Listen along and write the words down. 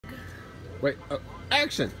Wait,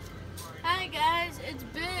 action! Hi guys, it's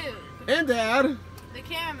Boog, And Dad! the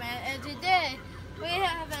cameraman, and today we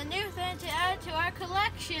have a new thing to add to our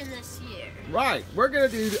collection this year. Right, we're going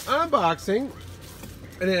to do the unboxing,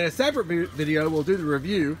 and in a separate video we'll do the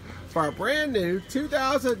review for our brand new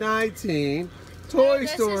 2019 Toy Story.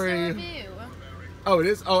 This is the review. Oh, it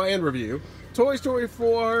is? Oh, and review. Toy Story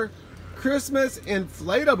 4 Christmas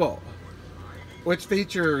Inflatable, which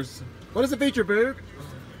features, what does it feature, Boog?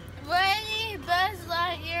 Woody, Buzz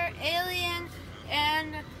Lightyear, Alien,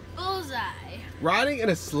 and Bullseye. Riding in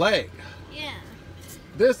a sleigh. Yeah.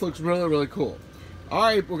 This looks really, really cool. All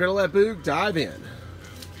right, we're gonna let Boog dive in.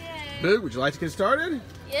 Okay. Boog, would you like to get started?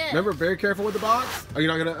 Yeah. Remember, very careful with the box. Are you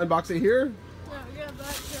not gonna unbox it here? No, we're gonna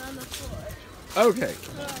box it on the floor. Okay.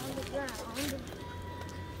 Or on the ground.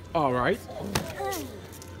 All right.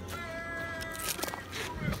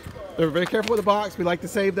 Remember, very careful with the box. We like to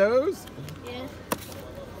save those. Yeah.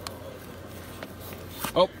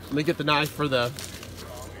 Oh, let me get the knife for the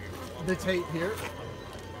tape here.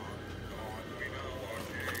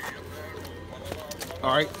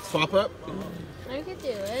 All right, swap up. I can do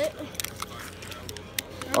it.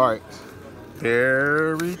 All right,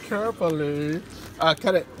 very carefully.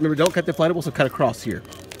 Cut it. Remember, don't cut the inflatable, so cut across here.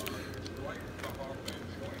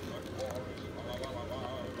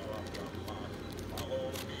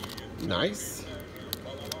 Nice.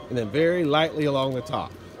 And then very lightly along the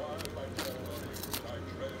top.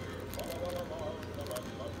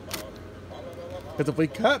 Because if we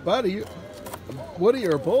cut Woody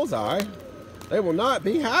or Bullseye, they will not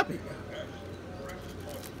be happy.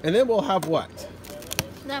 And then we'll have what?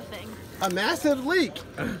 Nothing. A massive leak.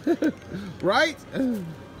 Right? And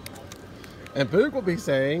Boog will be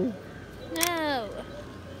saying, No.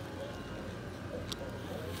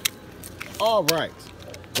 all right.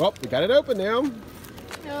 Well, we got it open now.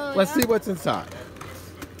 No. Let's see what's inside.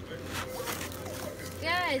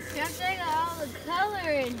 Guys, come check out all the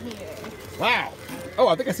color in here. Wow. Oh,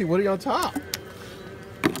 I think I see Woody on top.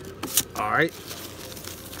 All right.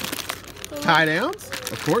 Tie downs,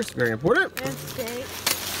 of course, very important. And steak.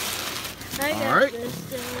 I All got right. this,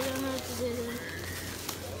 so I don't have to do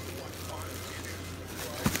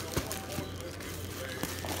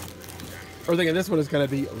this. We're thinking this one is going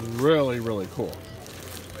to be really, really cool.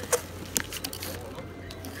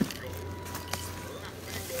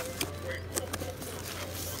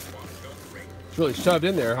 It's really shoved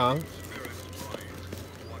in there, huh?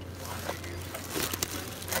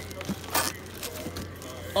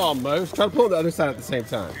 Almost. Try to pull the other side at the same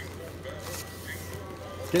time.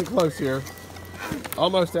 Getting close here.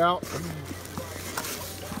 Almost out.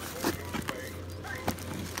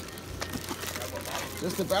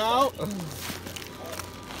 Just about.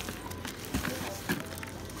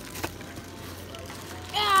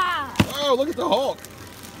 Ah! Oh, look at the Hulk.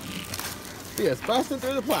 He is busting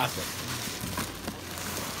through the plastic.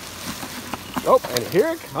 Oh, and here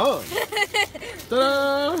it comes.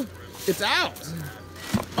 Ta-da! It's out.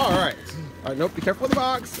 All right. All right, nope, be careful with the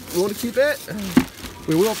box. We want to keep it.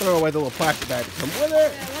 We will throw away the little plastic bag to come with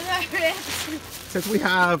it. Since we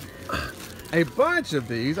have a bunch of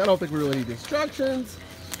these, I don't think we really need instructions.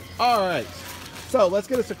 All right. So let's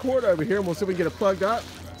get us a cord over here and we'll see if we can get it plugged up.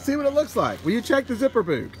 See what it looks like. Will you check the zipper,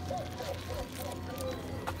 Boog?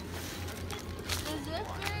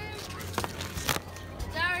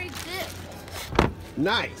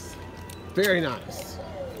 Nice. Very nice.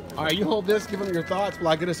 All right, you hold this, give them your thoughts while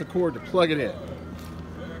I get us a cord to plug it in.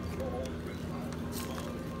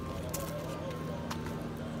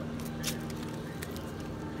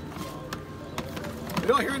 You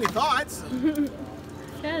don't hear any thoughts.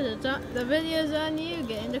 Yeah, the video's on you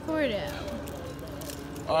getting the cord out.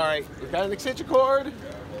 All right, we've got an extension cord.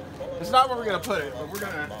 It's not where we're gonna put it, but we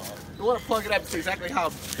want to plug it up to see exactly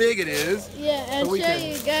how big it is. Yeah, and so show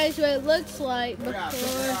you guys what it looks like before.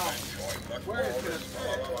 Yeah, where it's gonna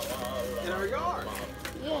fit in our yard.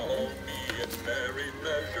 Yeah.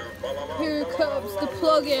 Here comes the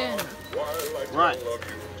plug-in. Right.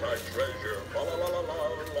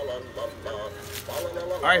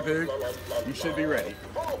 All right, Boog, you should be ready.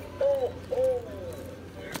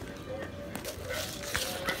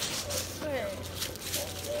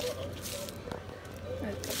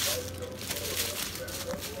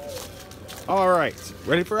 All right,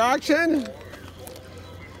 ready for action?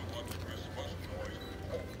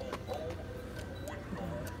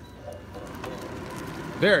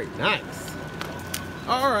 Very nice.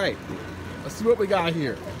 All right, let's see what we got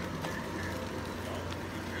here.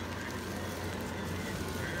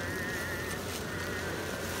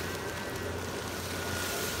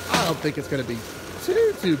 I don't think it's going to be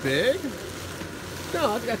too big.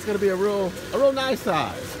 No, I think that's going to be a real nice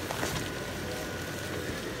size.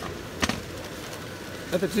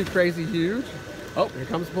 Nothing too crazy huge. Oh, here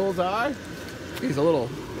comes Bullseye. He's a little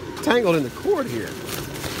tangled in the cord here.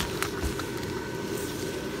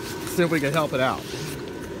 Let's see if we can help it out.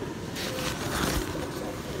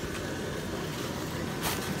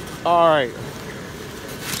 All right.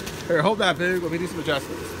 Here, hold that, Boog. Let me do some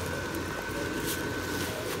adjustments.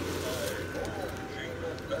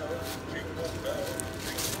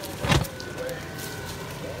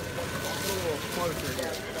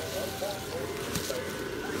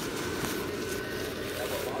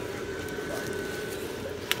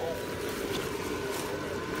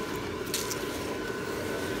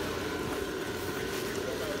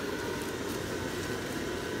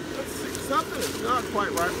 Something is not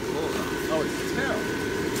quite right with the Bullseye. Oh, it's the tail.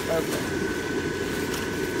 Okay.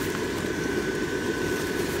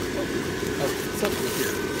 Oh, something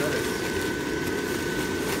here. That is.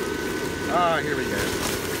 Ah, here we go.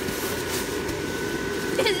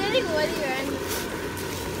 Is any Woody around?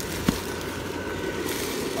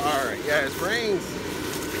 Alright, yeah, his reins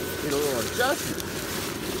need a little adjustment.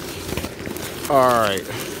 Alright.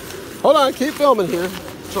 Hold on, keep filming here.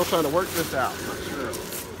 Still trying to work this out. Not sure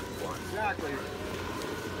exactly right.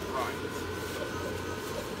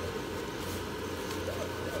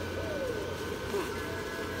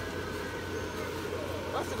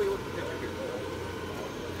 Let's see what we look at the picture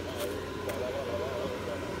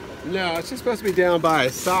here. No, it's just supposed to be down by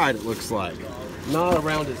his side, it looks like. Not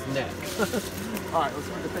around his neck. Alright, let's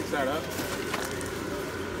see if we can fix that up.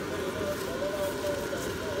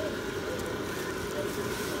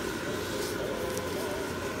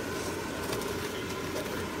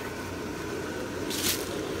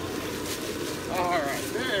 Alright,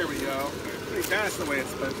 there we go. I think that's the way it's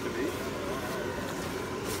supposed to be.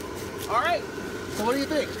 Alright, so what do you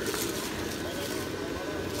think?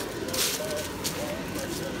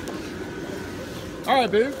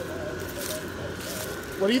 Alright, Boog.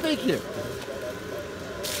 What do you think here?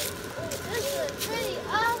 This is pretty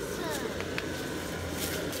awesome.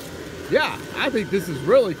 Yeah, I think this is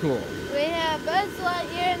really cool. We have Buzz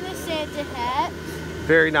Lightyear in the Santa hat.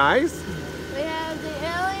 Very nice. We have the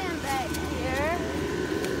alien back here.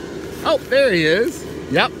 Oh, there he is.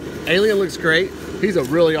 Yep, alien looks great. He's a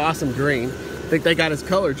really awesome green. I think they got his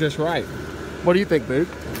color just right. What do you think, Boog?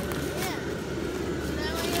 Yeah. And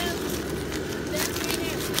then we have this right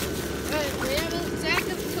here. Right, we have a sack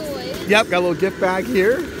of toys. Yep, got a little gift bag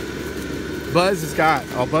here. Buzz has got,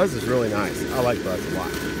 oh, Buzz is really nice. I like Buzz a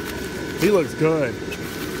lot. He looks good.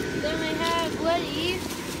 Then we have Woody.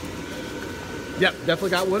 Yep, definitely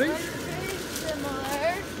got Woody. Pretty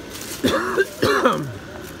similar.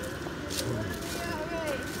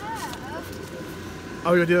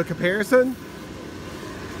 Oh, you'll do a comparison?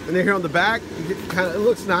 And then here on the back, you get kind of, it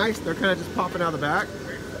looks nice. They're kind of just popping out of the back.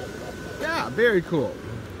 Yeah, very cool.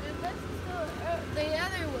 The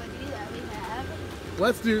other Woody that we have.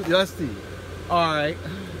 Let's see. All right.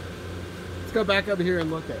 Let's go back over here and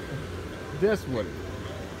look at this Woody.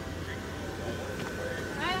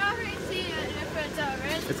 I already see a difference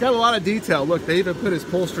already. It's got a lot of detail. Look, they even put his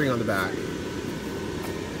pull string on the back.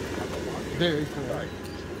 Very cool.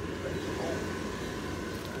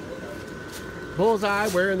 Bullseye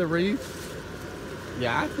wearing the wreath.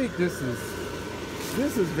 Yeah, I think this is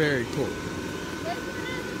very cool. This one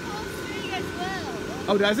has a pull string as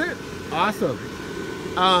well. Oh, does it? Awesome.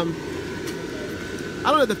 I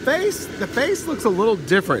don't know, the face looks a little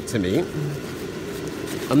different to me.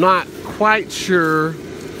 I'm not quite sure.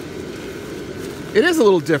 It is a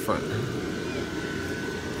little different,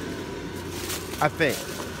 I think.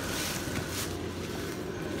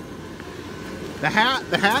 The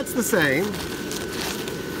hat's the same.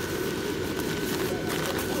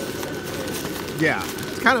 Yeah,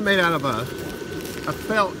 it's kind of made out of a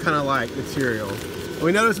felt kind of like material.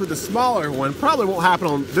 We noticed with the smaller one, probably won't happen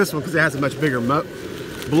on this one because it has a much bigger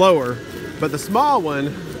blower. But the small one,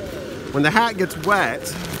 when the hat gets wet,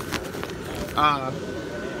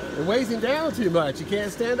 it weighs him down too much. He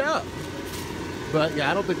can't stand up. But yeah,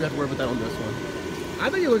 I don't think we have to worry about that on this one. I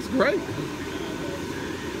think it looks great.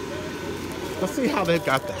 Let's see how they've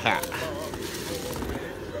got the hat.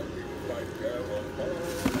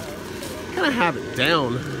 Kind of have it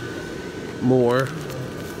down more.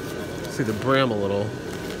 See the brim a little.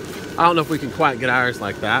 I don't know if we can quite get ours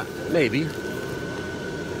like that. Maybe.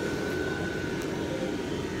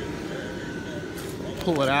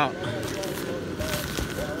 Pull it out.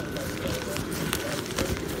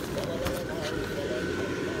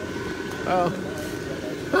 Oh.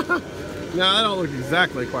 No, that don't look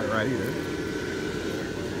exactly quite right either.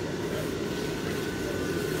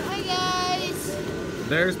 Hi guys.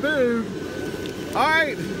 There's Boog. All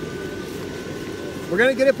right. We're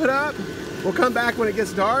gonna get it put up. We'll come back when it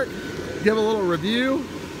gets dark, give a little review,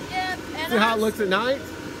 Yep. And see how it looks at night.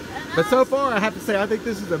 But so far, I have to say, I think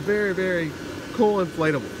this is a very, very cool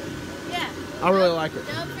inflatable. Yeah. I really like it.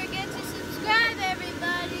 Don't forget to subscribe,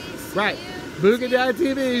 everybody. Right. Boog and Dad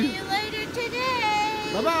TV. See you later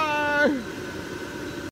today. Bye-bye.